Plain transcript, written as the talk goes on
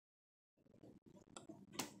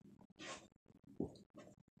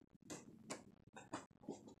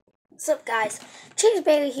What's up, guys?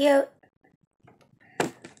 Cheeseberry here.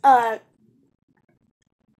 I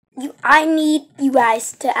need you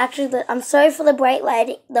guys to actually. I'm sorry for the bright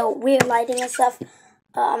lighting, the weird lighting and stuff.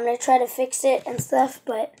 I'm gonna try to fix it and stuff,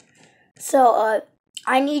 but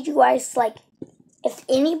I need you guys, like, if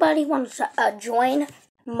anybody wants to join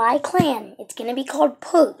my clan, it's gonna be called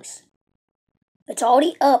Perks. It's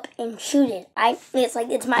already up and shooting.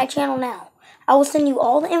 It's my channel now. I will send you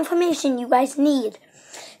all the information you guys need.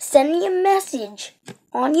 Send me a message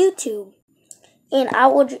on YouTube, and I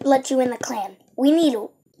will let you in the clan. We need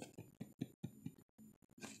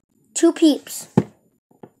 2 peeps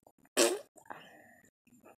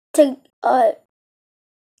to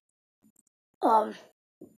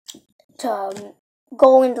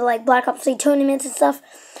go into like Black Ops 3 tournaments and stuff.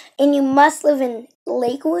 And you must live in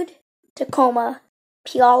Lakewood, Tacoma,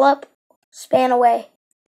 Puyallup, Spanaway,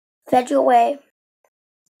 Federal Way,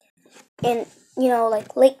 and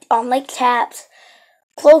like Lake Taps,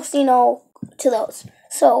 close, to those.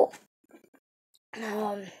 So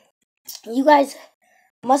you guys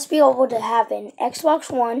must be able to have an Xbox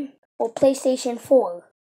One or PlayStation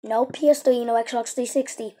 4. No PS3, no Xbox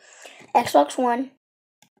 360. Xbox One,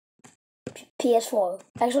 PS4.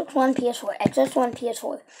 Xbox One, PS4. Xbox One,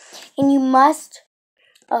 PS4. And you must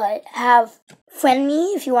have friend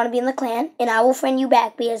me if you want to be in the clan, and I will friend you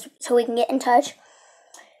back so we can get in touch.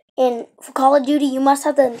 And for Call of Duty, you must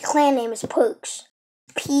have the clan name is Perks.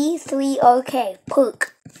 P3OK.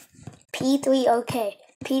 Perk. P3OK.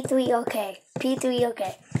 P3OK.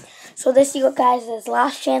 P3OK. So this is your guys'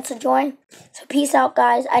 last chance to join. So peace out,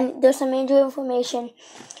 guys. There's some major information.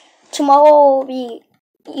 Tomorrow will be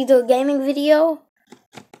either a gaming video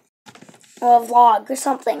or a vlog or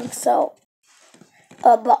something. So,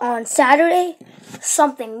 but on Saturday,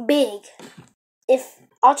 something big.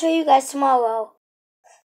 I'll tell you guys tomorrow.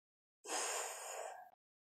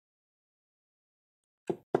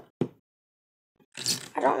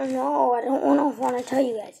 I don't know. I don't want to tell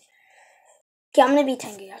you guys. Okay, I'm going to be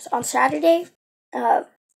telling you guys. On Saturday, I'm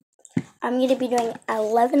going to be doing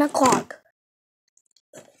 11 o'clock.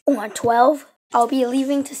 On 12, I'll be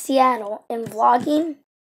leaving to Seattle and vlogging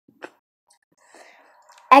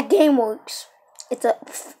at GameWorks. It's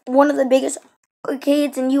one of the biggest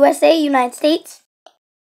arcades in USA, United States.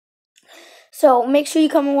 So make sure you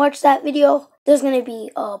come and watch that video. There's going to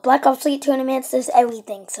be Black Ops 3 tournaments. There's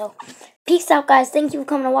everything. So peace out, guys. Thank you for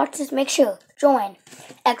coming to watch this. Make sure, join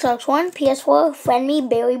Xbox One, PS4, friend me,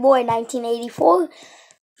 BarryBoy1984.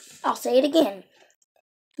 I'll say it again.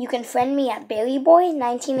 You can friend me at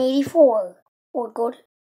BarryBoy1984. Or go to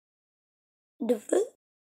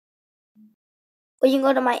or you can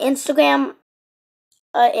go to my Instagram,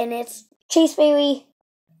 and it's Cheeseberry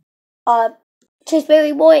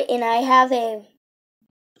Boy, and I have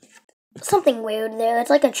something weird there. It's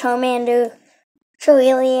like a Charmander,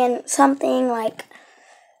 Charelian, something like,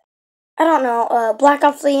 I don't know, Black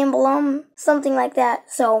Ops 3 emblem, something like that.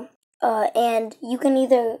 So, and you can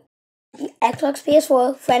either Xbox,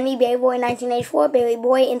 PS4, friend me, BarryBoy1984,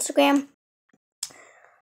 BarryBoy, Instagram,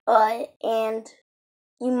 and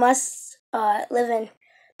you must live in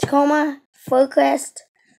Tacoma, Fircrest,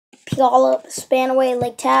 Puyallup, Spanaway,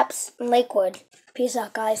 Lake Taps, and Lakewood. Peace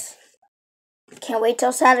out, guys. Can't wait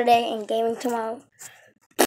till Saturday and gaming tomorrow.